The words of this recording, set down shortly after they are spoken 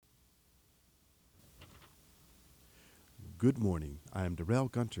Good morning. I am Darrell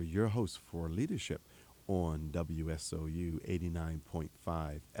Gunter, your host for Leadership on WSOU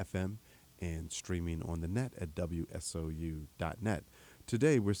 89.5 FM and streaming on the net at WSOU.net.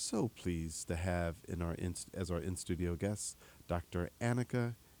 Today, we're so pleased to have as our in studio guest Dr.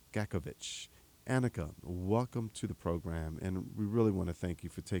 Anika Gakovic. Anika, welcome to the program, and we really want to thank you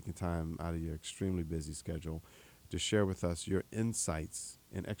for taking time out of your extremely busy schedule to share with us your insights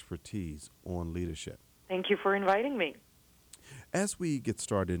and expertise on leadership. Thank you for inviting me. As we get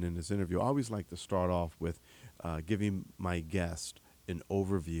started in this interview, I always like to start off with giving my guest an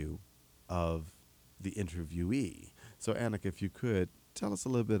overview of the interviewee. So, Anika, if you could tell us a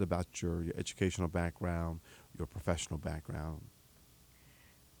little bit about your educational background, your professional background.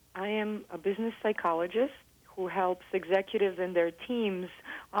 I am a business psychologist who helps executives and their teams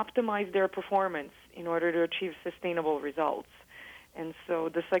optimize their performance in order to achieve sustainable results. And so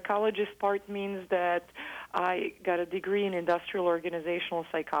the psychologist part means that I got a degree in industrial organizational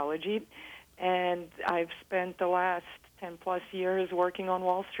psychology, and I've spent the last 10 plus years working on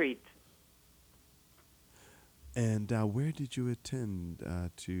Wall Street. And where did you attend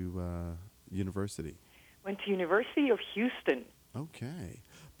to university? Went to University of Houston. Okay.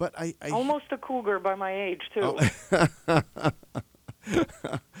 But I Almost a cougar by my age, too. oh.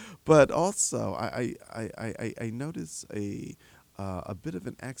 But also, I notice a bit of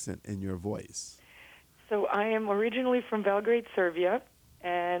an accent in your voice. So I am originally from Belgrade, Serbia,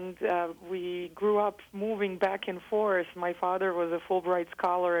 and we grew up moving back and forth. My father was a Fulbright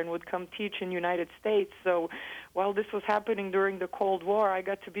scholar and would come teach in the United States. So while this was happening during the Cold War, I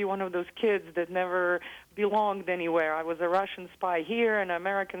got to be one of those kids that never belonged anywhere. I was a Russian spy here, an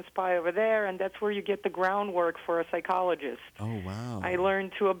American spy over there, and that's where you get the groundwork for a psychologist. Oh, wow. I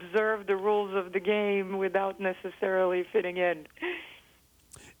learned to observe the rules of the game without necessarily fitting in.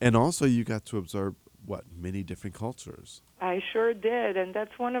 And also, you got to observe many different cultures. I sure did, and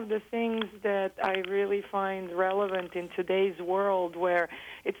that's one of the things that I really find relevant in today's world, where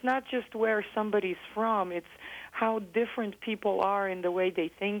it's not just where somebody's from, it's how different people are in the way they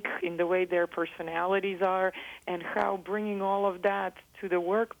think, in the way their personalities are, and how bringing all of that to the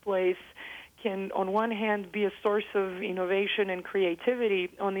workplace can, on one hand, be a source of innovation and creativity.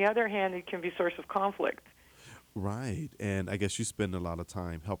 On the other hand, it can be a source of conflict. Right. And I guess you spend a lot of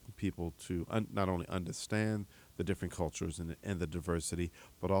time helping people to not only understand the different cultures and the diversity,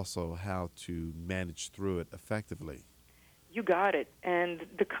 but also how to manage through it effectively. You got it. And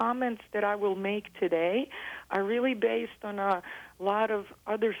the comments that I will make today are really based on a lot of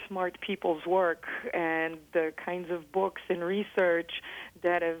other smart people's work and the kinds of books and research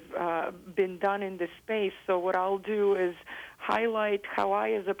that have been done in this space. So what I'll do is highlight how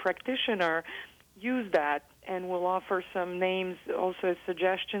I, as a practitioner, use that, and we'll offer some names also as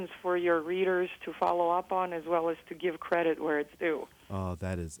suggestions for your readers to follow up on, as well as to give credit where it's due. Oh,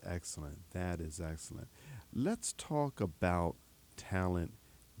 that is excellent. That is excellent. Let's talk about talent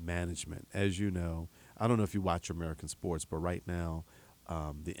management. As you know, I don't know if you watch American sports, but right now,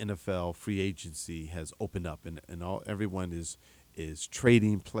 the NFL free agency has opened up, and everyone is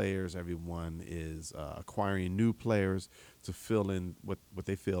trading players. Everyone is acquiring new players to fill in what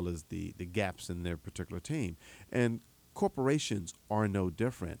they feel is the gaps in their particular team. And corporations are no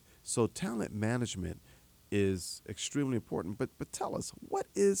different. So talent management is extremely important. But tell us, what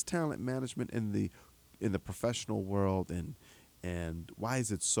is talent management in the professional world, and why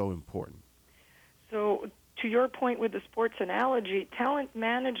is it so important? So to your point with the sports analogy, talent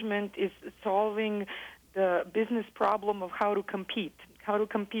management is solving the business problem of how to compete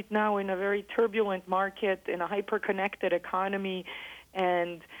now in a very turbulent market, in a hyper-connected economy.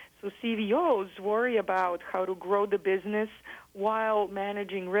 And so CVOs worry about how to grow the business while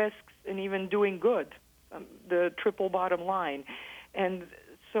managing risks and even doing good, the triple bottom line. And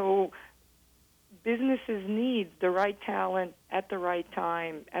so businesses need the right talent at the right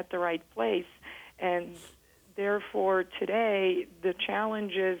time, at the right place. And therefore, today, the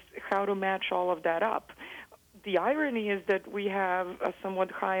challenge is how to match all of that up. The irony is that we have a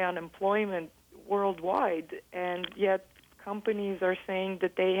somewhat high unemployment worldwide, and yet companies are saying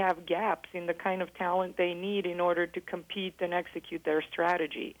that they have gaps in the kind of talent they need in order to compete and execute their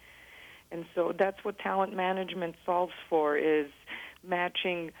strategy. And so that's what talent management solves for, is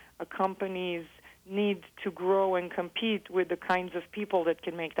matching a company's need to grow and compete with the kinds of people that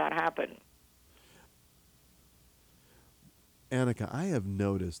can make that happen. Anika, I have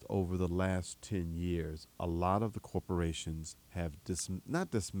noticed over the last 10 years, a lot of the corporations have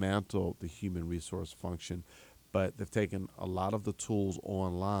not dismantled the human resource function, but they've taken a lot of the tools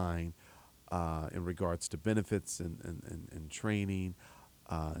online in regards to benefits and training,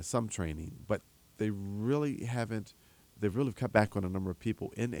 some training, but they really haven't they've really cut back on a number of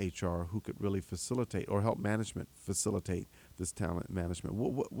people in HR who could really facilitate or help management facilitate this talent management.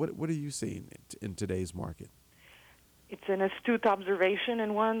 What are you seeing in today's market? It's an astute observation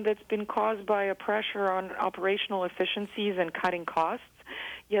and one that's been caused by a pressure on operational efficiencies and cutting costs.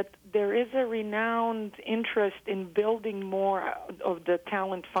 Yet there is a renowned interest in building more of the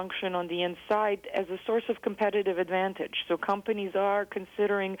talent function on the inside as a source of competitive advantage. So companies are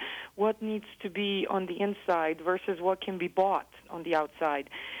considering what needs to be on the inside versus what can be bought on the outside.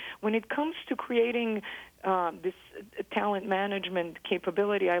 When it comes to creating this talent management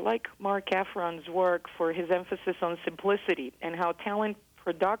capability, I like Mark Efron's work for his emphasis on simplicity and how talent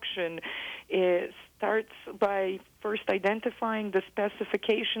production starts by first identifying the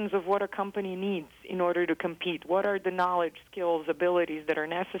specifications of what a company needs in order to compete. What are the knowledge, skills, abilities that are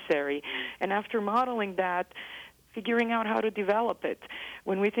necessary? And after modeling that, figuring out how to develop it.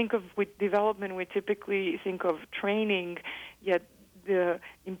 When we think of with development, we typically think of training, yet the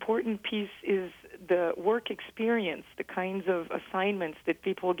important piece is the work experience, the kinds of assignments that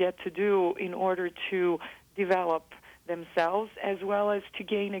people get to do in order to develop themselves, as well as to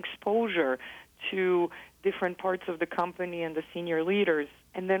gain exposure to different parts of the company and the senior leaders.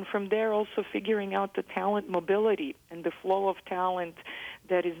 And then from there, also figuring out the talent mobility and the flow of talent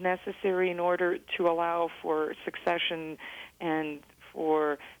that is necessary in order to allow for succession and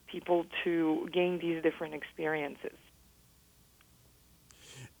for people to gain these different experiences.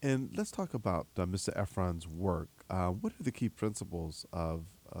 And let's talk about Mr. Efron's work. What are the key principles of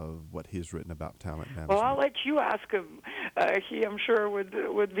what he's written about talent Well, I'll management? let you ask him. He, I'm sure,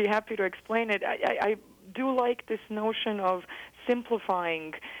 would be happy to explain it. I do like this notion of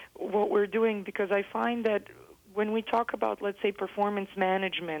simplifying what we're doing because I find that when we talk about, let's say, performance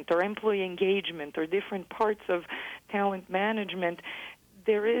management or employee engagement or different parts of talent management,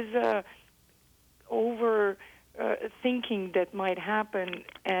 there is a over thinking that might happen,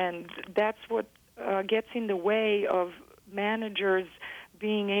 and that's what gets in the way of managers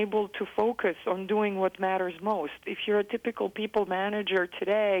being able to focus on doing what matters most. If you're a typical people manager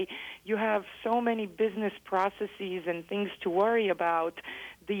today, you have so many business processes and things to worry about.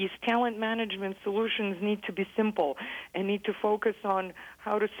 These talent management solutions need to be simple and need to focus on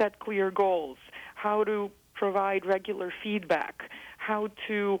how to set clear goals, how to provide regular feedback, how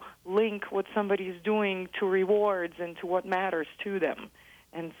to link what somebody is doing to rewards and to what matters to them.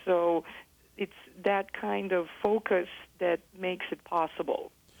 And so it's that kind of focus that makes it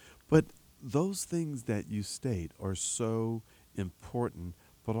possible. But those things that you state are so important,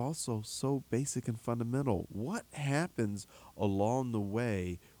 but also so basic and fundamental. What happens along the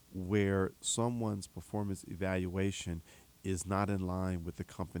way where someone's performance evaluation is not in line with the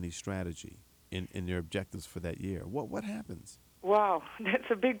company's strategy in their objectives for that year? What happens? Wow, that's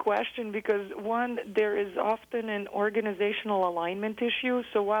a big question because, one, there is often an organizational alignment issue.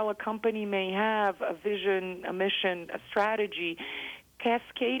 So while a company may have a vision, a mission, a strategy,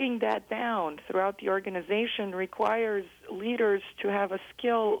 cascading that down throughout the organization requires leaders to have a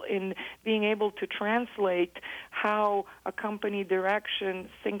skill in being able to translate how a company direction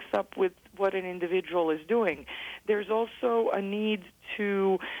syncs up with what an individual is doing. There's also a need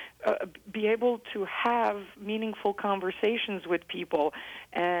to be able to have meaningful conversations with people,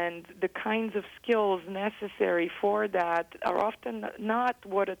 and the kinds of skills necessary for that are often not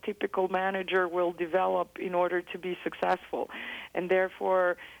what a typical manager will develop in order to be successful. And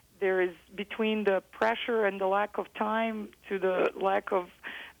therefore, there is between the pressure and the lack of time to the lack of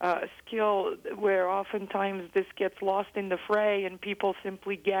skill, where oftentimes this gets lost in the fray and people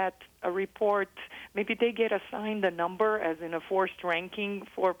simply get a report. Maybe they get assigned a number, as in a forced ranking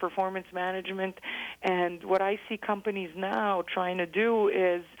for performance management. And what I see companies now trying to do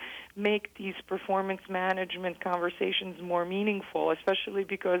is make these performance management conversations more meaningful, especially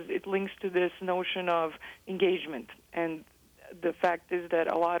because it links to this notion of engagement. And the fact is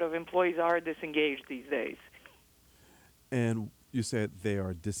that a lot of employees are disengaged these days. And you said they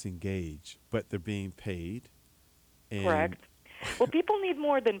are disengaged, but they're being paid. And Correct. Well, people need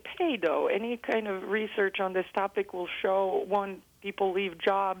more than pay, though. Any kind of research on this topic will show, one, people leave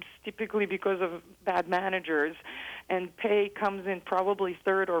jobs typically because of bad managers, and pay comes in probably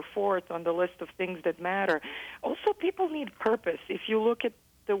third or fourth on the list of things that matter. Also, people need purpose. If you look at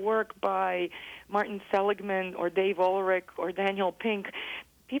the work by Martin Seligman or Dave Ulrich or Daniel Pink,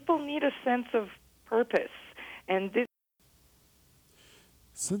 people need a sense of purpose. And this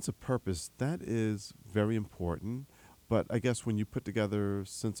sense of purpose, that is very important. But I guess when you put together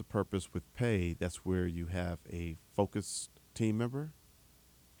sense of purpose with pay, that's where you have a focused team member.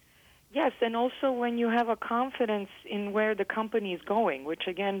 Yes, and also when you have a confidence in where the company is going, which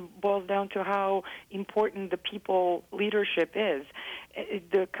again boils down to how important the people leadership is.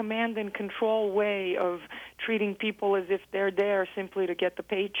 The command and control way of treating people as if they're there simply to get the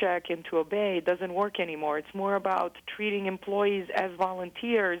paycheck and to obey doesn't work anymore. It's more about treating employees as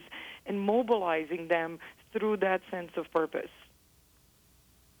volunteers and mobilizing them through that sense of purpose.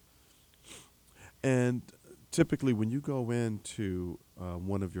 And typically, when you go into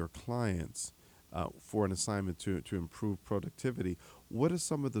one of your clients for an assignment to improve productivity, what are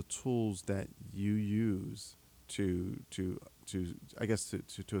some of the tools that you use to I guess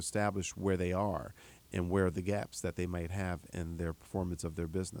to establish where they are and where are the gaps that they might have in their performance of their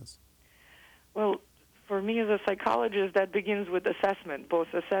business? Well, for me as a psychologist, that begins with assessment, both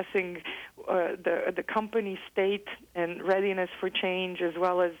assessing the company state and readiness for change, as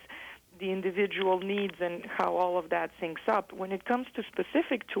well as the individual needs and how all of that syncs up. When it comes to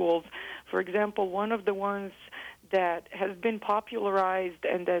specific tools, for example, one of the ones that has been popularized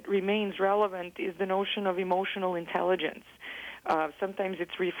and that remains relevant is the notion of emotional intelligence. Sometimes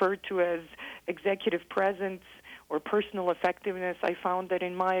it's referred to as executive presence or personal effectiveness. I found that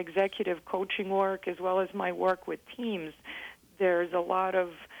in my executive coaching work as well as my work with teams, there's a lot of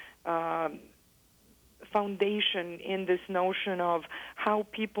foundation in this notion of how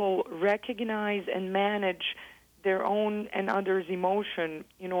people recognize and manage their own and others' emotion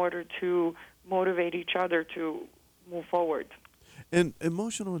in order to motivate each other to move forward. And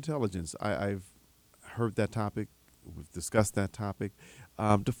emotional intelligence, I've heard that topic. We've discussed that topic.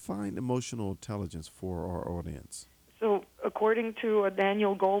 Define emotional intelligence for our audience. So, according to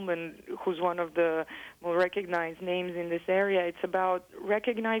Daniel Goleman, who's one of the more recognized names in this area, it's about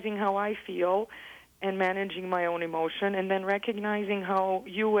recognizing how I feel and managing my own emotion, and then recognizing how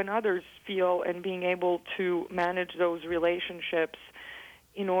you and others feel and being able to manage those relationships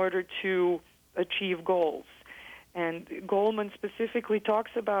in order to achieve goals. And Goleman specifically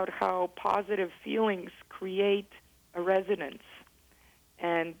talks about how positive feelings create a resonance,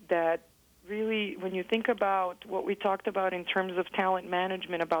 and that really, when you think about what we talked about in terms of talent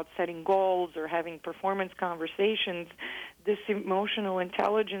management, about setting goals or having performance conversations, this emotional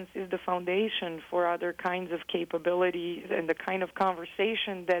intelligence is the foundation for other kinds of capabilities and the kind of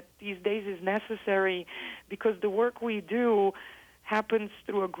conversation that these days is necessary because the work we do happens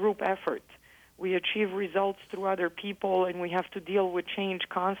through a group effort. We achieve results through other people, and we have to deal with change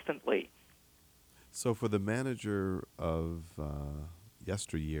constantly. So for the manager of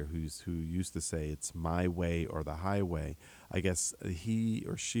yesteryear who used to say it's my way or the highway, I guess he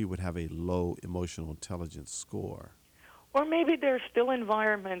or she would have a low emotional intelligence score. Or maybe there's still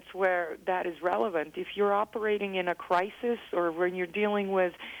environments where that is relevant. If you're operating in a crisis or when you're dealing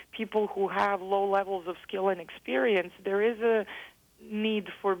with people who have low levels of skill and experience, there is a need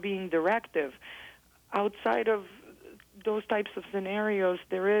for being directive. Outside of those types of scenarios,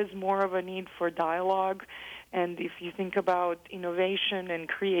 there is more of a need for dialogue. And if you think about innovation and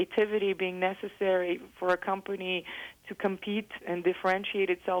creativity being necessary for a company to compete and differentiate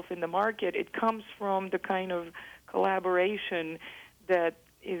itself in the market, it comes from the kind of collaboration that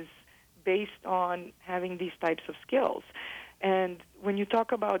is based on having these types of skills. And when you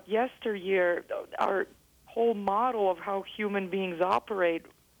talk about yesteryear, our whole model of how human beings operate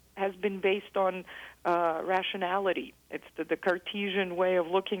has been based on rationality. It's the Cartesian way of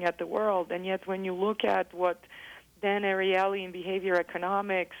looking at the world. And yet when you look at what Dan Ariely in behavior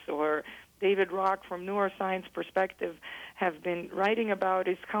economics or David Rock from neuroscience perspective have been writing about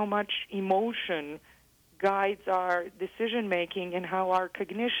is how much emotion guides our decision making and how our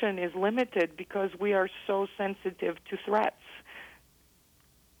cognition is limited because we are so sensitive to threats.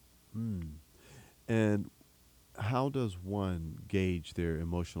 Hmm. And how does one gauge their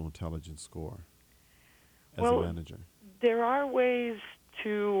emotional intelligence score as a Well, manager? there are ways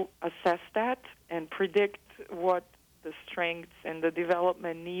to assess that and predict what the strengths and the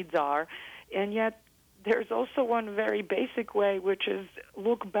development needs are. And yet there's also one very basic way, which is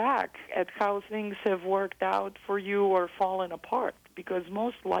look back at how things have worked out for you or fallen apart. Because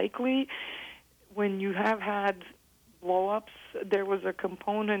most likely when you have had blow-ups, there was a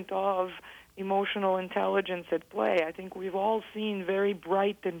component of emotional intelligence at play. I think we've all seen very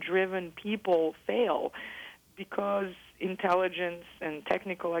bright and driven people fail because intelligence and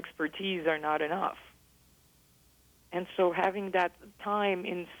technical expertise are not enough. And so having that time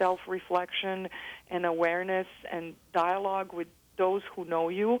in self-reflection and awareness and dialogue with those who know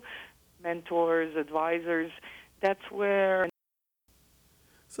you, mentors, advisors, that's where.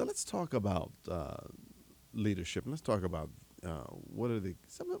 So let's talk about leadership. Let's talk about what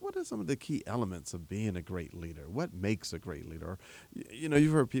are some of the key elements of being a great leader? What makes a great leader?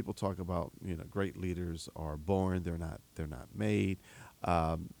 You've heard people talk about great leaders are born; they're not made.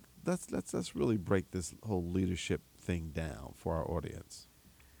 Um, let's really break this whole leadership thing down for our audience.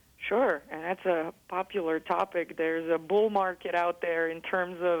 Sure, and that's a popular topic. There's a bull market out there in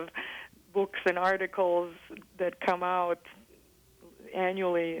terms of books and articles that come out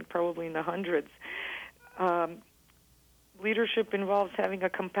annually, probably in the hundreds. Um, Leadership involves having a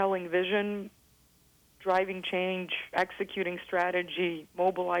compelling vision, driving change, executing strategy,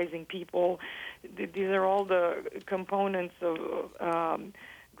 mobilizing people. These are all the components of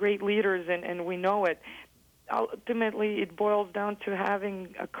great leaders, and we know it. Ultimately, it boils down to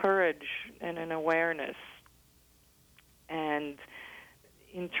having a courage and an awareness. And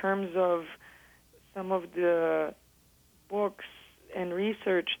in terms of some of the books and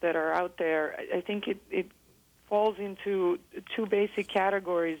research that are out there, I think it falls into two basic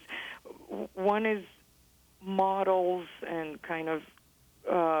categories. One is models and kind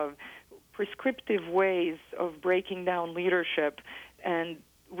of prescriptive ways of breaking down leadership, and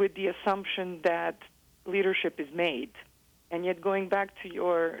with the assumption that leadership is made. And yet, going back to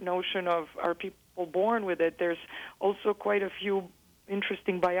your notion of are people born with it, there's also quite a few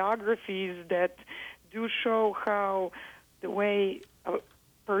interesting biographies that do show how the way a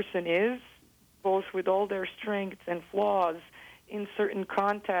person is, both with all their strengths and flaws, in certain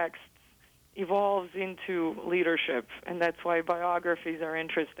contexts, evolves into leadership. And that's why biographies are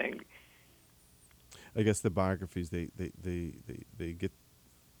interesting. I guess the biographies they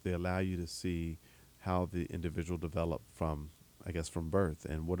allow you to see how the individual developed from birth,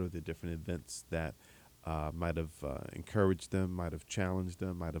 and what are the different events that might have encouraged them, might have challenged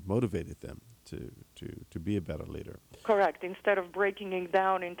them, might have motivated them to be a better leader. Correct. Instead of breaking it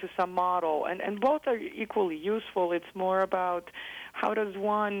down into some model. And both are equally useful. It's more about how does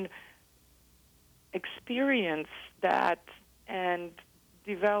one experience that and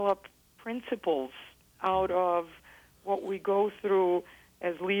develop principles out of what we go through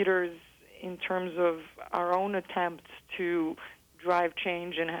as leaders in terms of our own attempts to drive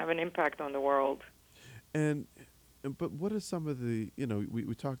change and have an impact on the world. And but what are some of the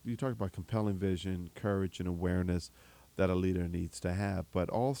we talked you talked about compelling vision, courage, and awareness that a leader needs to have, but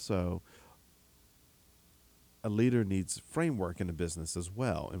also a leader needs framework in the business as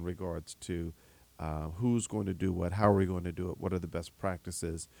well in regards to who's going to do what, how are we going to do it, what are the best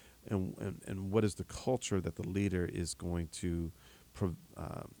practices, and what is the culture that the leader is going to,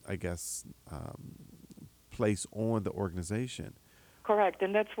 I guess, place on the organization. Correct.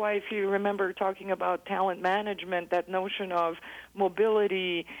 And that's why, if you remember talking about talent management, that notion of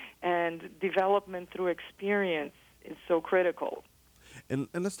mobility and development through experience is so critical. And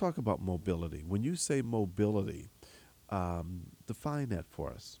let's talk about mobility. When you say mobility, define that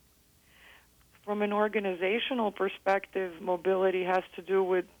for us. From an organizational perspective, mobility has to do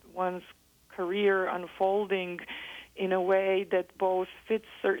with one's career unfolding in a way that both fits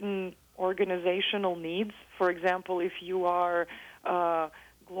certain organizational needs. For example, if you are a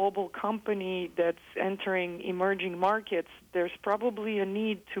global company that's entering emerging markets, there's probably a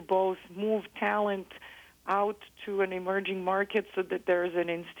need to both move talent out to an emerging market so that there's an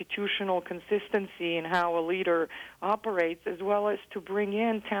institutional consistency in how a leader operates, as well as to bring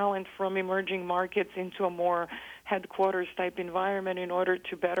in talent from emerging markets into a more headquarters type environment in order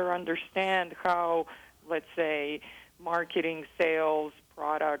to better understand how, let's say, marketing, sales,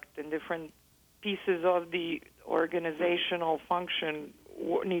 product, and different pieces of the organizational function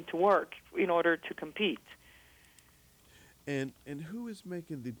need to work in order to compete. And who is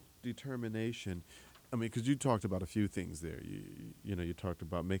making the determination? I mean, because you talked about a few things there. You talked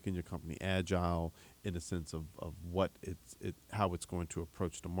about making your company agile in the sense of what how it's going to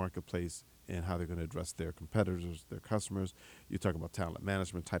approach the marketplace and how they're going to address their competitors, their customers. You talk about talent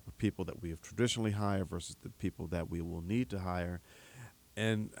management, type of people that we have traditionally hired versus the people that we will need to hire,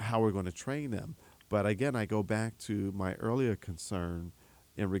 and how we're going to train them. But again, I go back to my earlier concern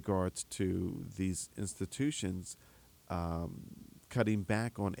in regards to these institutions cutting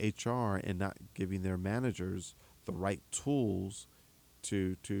back on HR and not giving their managers the right tools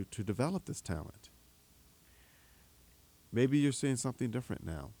to develop this talent. Maybe you're seeing something different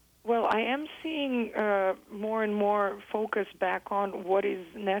now. Well, I am seeing more and more focus back on what is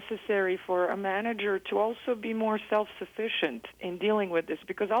necessary for a manager to also be more self-sufficient in dealing with this,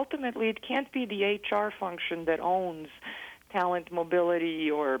 because ultimately it can't be the HR function that owns talent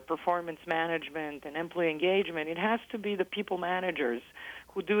mobility or performance management and employee engagement. It has to be the people managers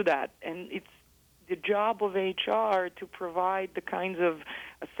who do that. And it's the job of HR to provide the kinds of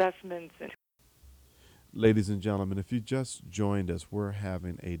assessments. Ladies and gentlemen, if you just joined us, we're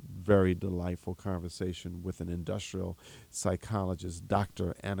having a very delightful conversation with an industrial psychologist,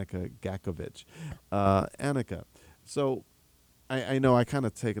 Dr. Anika Gakovic. Anika, so I know I kind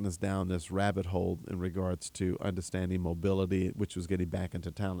of taken us down this rabbit hole in regards to understanding mobility, which was getting back into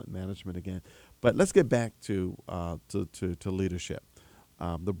talent management again. But let's get back to leadership,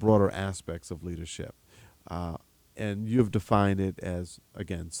 the broader aspects of leadership. Uh, and you've defined it as,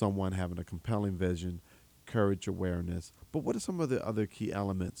 again, someone having a compelling vision, courage, awareness. But what are some of the other key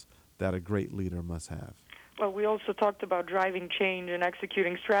elements that a great leader must have? Well, we also talked about driving change and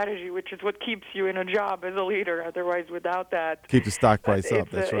executing strategy, which is what keeps you in a job as a leader. Otherwise, without that, Keep the stock price up.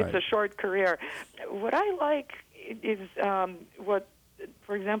 That's it's right. a short career. What I like is what,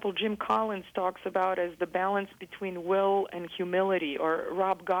 for example, Jim Collins talks about as the balance between will and humility, or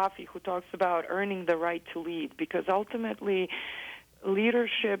Rob Goffey, who talks about earning the right to lead, because ultimately,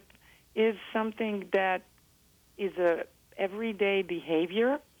 leadership is something that is a everyday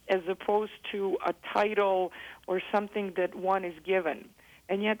behavior as opposed to a title or something that one is given.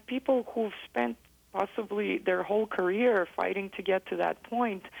 And yet people who've spent possibly their whole career fighting to get to that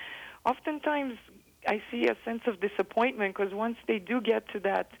point, oftentimes I see a sense of disappointment because once they do get to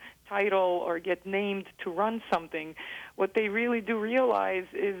that title or get named to run something, what they really do realize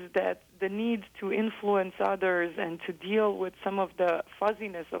is that the need to influence others and to deal with some of the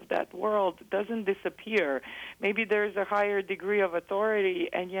fuzziness of that world doesn't disappear. Maybe there's a higher degree of authority,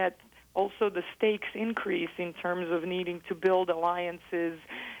 and yet also the stakes increase in terms of needing to build alliances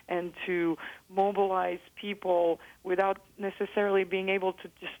and to mobilize people without necessarily being able to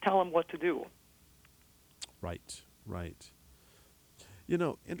just tell them what to do. Right, right. You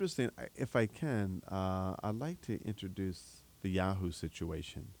know, interesting. If I can, I'd like to introduce the Yahoo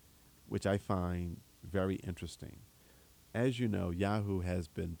situation, which I find very interesting. As you know, Yahoo has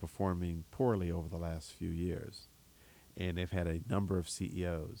been performing poorly over the last few years, and they've had a number of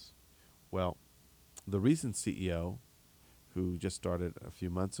CEOs. Well, the recent CEO, who just started a few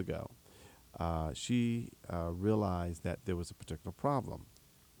months ago, she realized that there was a particular problem,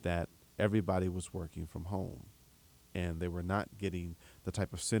 that everybody was working from home and they were not getting the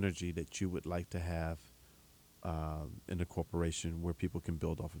type of synergy that you would like to have in a corporation where people can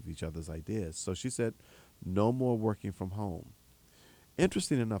build off of each other's ideas. So she said, no more working from home.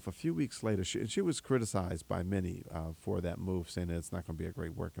 Interesting enough, a few weeks later, she was criticized by many for that move, saying that it's not going to be a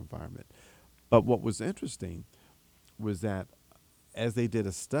great work environment. But what was interesting was that as they did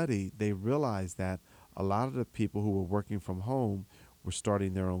a study, they realized that a lot of the people who were working from home were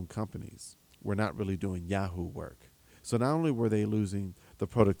starting their own companies. We're not really doing Yahoo work. So not only were they losing the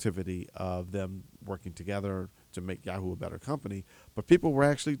productivity of them working together to make Yahoo a better company, but people were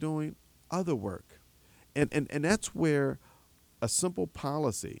actually doing other work. And that's where a simple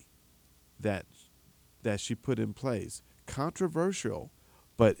policy that she put in place, controversial,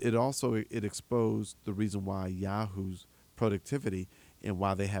 but it exposed the reason why Yahoo's productivity and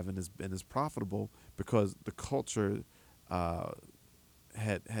why they haven't been as profitable, because the culture uh,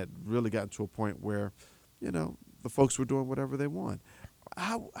 had really gotten to a point where, you know, the folks were doing whatever they want.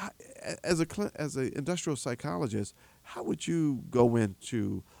 How as a industrial psychologist, how would you go in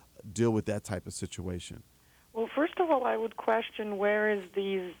to deal with that type of situation? Well, first of all, I would question where is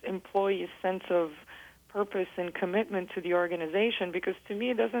these employees' sense of purpose and commitment to the organization, because to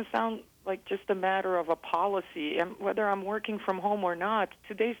me it doesn't sound like just a matter of a policy. And whether I'm working from home or not,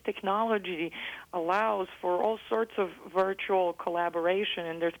 today's technology allows for all sorts of virtual collaboration,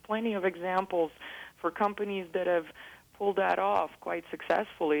 and there's plenty of examples for companies that have pulled that off quite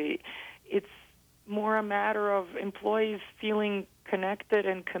successfully. It's more a matter of employees feeling connected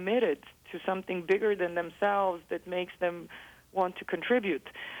and committed to something bigger than themselves that makes them want to contribute.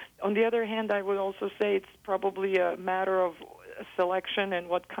 On the other hand, I would also say it's probably a matter of selection and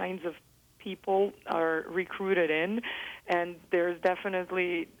what kinds of people are recruited in, and there's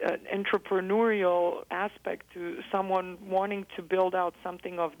definitely an entrepreneurial aspect to someone wanting to build out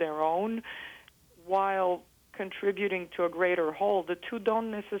something of their own while contributing to a greater whole. The two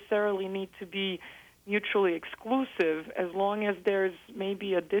don't necessarily need to be mutually exclusive, as long as there's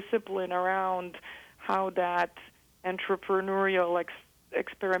maybe a discipline around how that entrepreneurial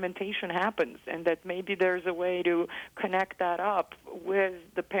experimentation happens, and that maybe there's a way to connect that up with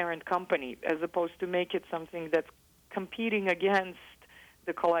the parent company as opposed to make it something that's competing against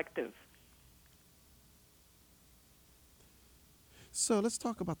the collective. So let's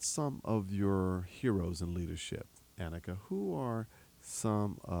talk about some of your heroes in leadership, Annika. Who are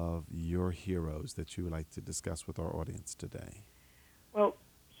some of your heroes that you would like to discuss with our audience today? Well,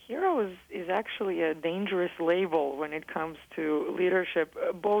 hero is actually a dangerous label when it comes to leadership,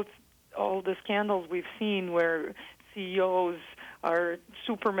 both all the scandals we've seen where CEOs are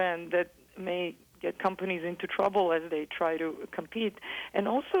supermen that may get companies into trouble as they try to compete. And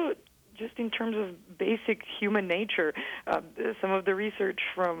also, just in terms of basic human nature, some of the research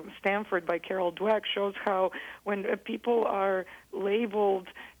from Stanford by Carol Dweck shows how when people are labeled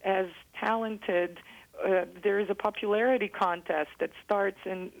as talented, there is a popularity contest that starts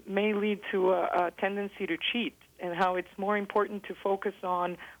and may lead to a tendency to cheat, and how it's more important to focus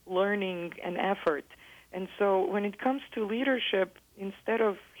on learning and effort. And so when it comes to leadership, instead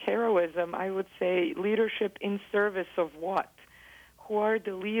of heroism, I would say leadership in service of what? Who are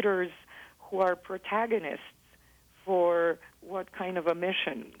the leaders who are protagonists for what kind of a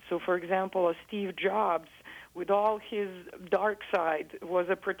mission? So, for example, a Steve Jobs, with all his dark side, was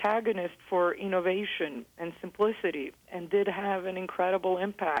a protagonist for innovation and simplicity and did have an incredible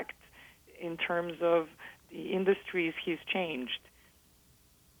impact in terms of the industries he's changed.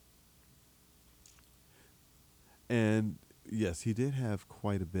 And yes, he did have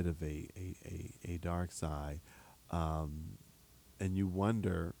quite a bit of a dark side. And you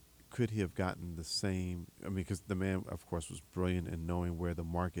wonder, could he have gotten the same? I mean, because the man, of course, was brilliant in knowing where the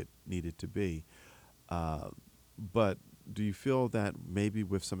market needed to be. But do you feel that maybe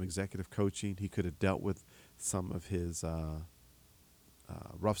with some executive coaching, he could have dealt with some of his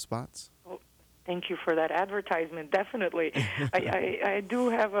rough spots? Well, thank you for that advertisement. Definitely. I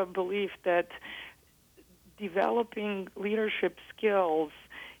do have a belief that developing leadership skills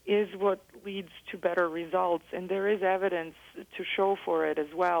is what leads to better results, and there is evidence to show for it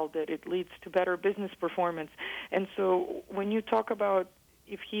as well, that it leads to better business performance. And so when you talk about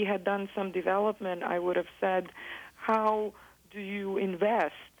if he had done some development, I would have said, how do you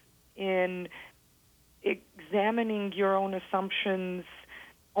invest in examining your own assumptions,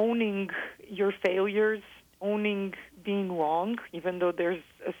 owning your failures, owning being wrong, even though there's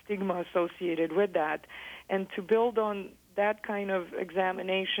a stigma associated with that, and to build on that kind of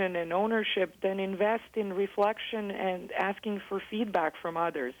examination and ownership, then invest in reflection and asking for feedback from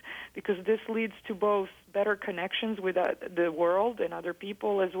others, because this leads to both better connections with the world and other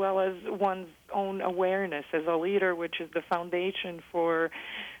people, as well as one's own awareness as a leader, which is the foundation for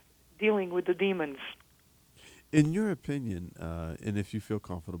dealing with the demons. In your opinion, and if you feel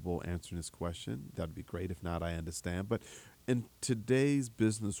comfortable answering this question, that'd be great. If not, I understand. But in today's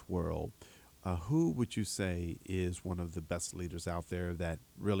business world, who would you say is one of the best leaders out there that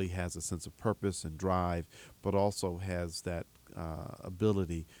really has a sense of purpose and drive, but also has that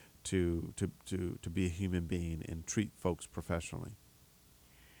ability to be a human being and treat folks professionally?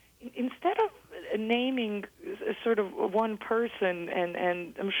 Instead of naming sort of one person,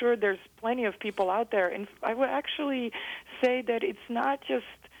 and I'm sure there's plenty of people out there, and I would actually say that it's not just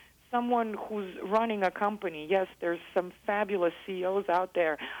someone who's running a company. Yes, there's some fabulous CEOs out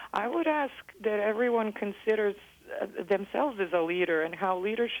there. I would ask that everyone considers themselves as a leader, and how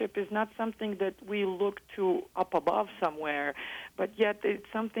leadership is not something that we look to up above somewhere, but yet it's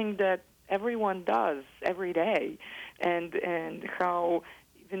something that everyone does every day, and how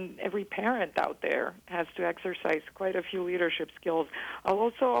even every parent out there has to exercise quite a few leadership skills. I'll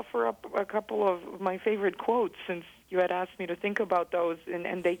also offer up a couple of my favorite quotes, since you had asked me to think about those,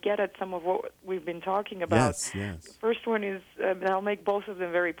 and they get at some of what we've been talking about. Yes, yes. The first one is, and I'll make both of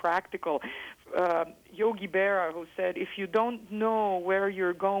them very practical, Yogi Berra, who said, if you don't know where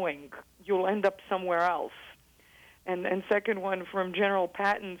you're going, you'll end up somewhere else. And second one from General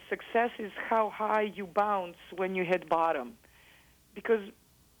Patton, success is how high you bounce when you hit bottom. Because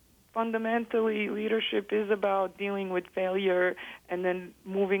fundamentally, leadership is about dealing with failure and then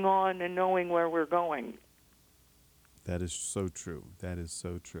moving on and knowing where we're going. That is so true. That is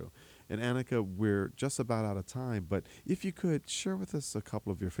so true. And Anika, we're just about out of time, but if you could share with us a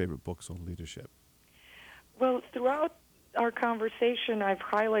couple of your favorite books on leadership. Well, throughout our conversation, I've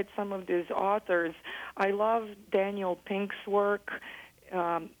highlighted some of these authors. I love Daniel Pink's work,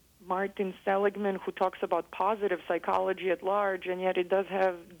 Martin Seligman, who talks about positive psychology at large, and yet it does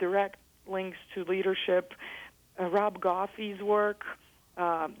have direct links to leadership. Rob Goffey's work,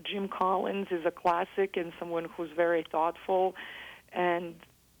 Jim Collins is a classic and someone who's very thoughtful. And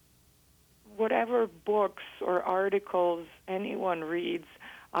whatever books or articles anyone reads,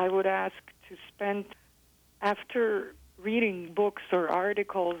 I would ask to spend, after reading books or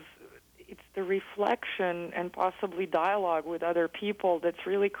articles, it's the reflection and possibly dialogue with other people that's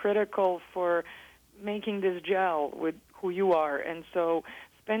really critical for making this gel with who you are. And so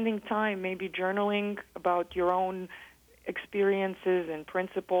spending time maybe journaling about your own experiences and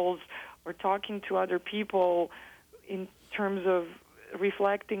principles, or talking to other people in terms of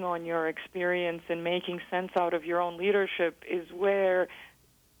reflecting on your experience and making sense out of your own leadership, is where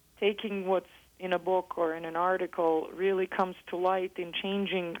taking what's in a book or in an article really comes to light in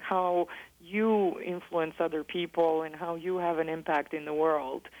changing how you influence other people and how you have an impact in the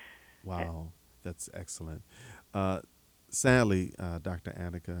world. Wow, that's excellent. Uh, Sadly, Dr.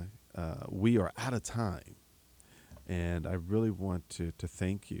 Anika, we are out of time, and I really want to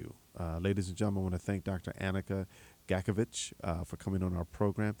thank you. Ladies and gentlemen, I want to thank Dr. Anika Gakovic for coming on our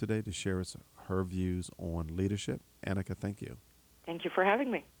program today to share her views on leadership. Anika, thank you. Thank you for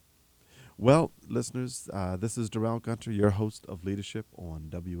having me. Well, listeners, this is Darrell Gunter, your host of Leadership on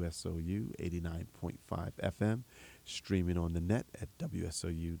WSOU 89.5 FM, streaming on the net at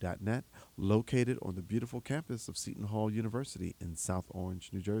WSOU.net, located on the beautiful campus of Seton Hall University in South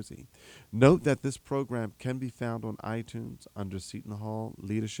Orange, New Jersey. Note that this program can be found on iTunes under Seton Hall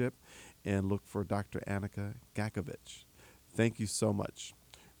Leadership, and look for Dr. Anika Gakovic. Thank you so much.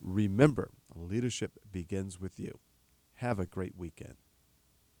 Remember, leadership begins with you. Have a great weekend.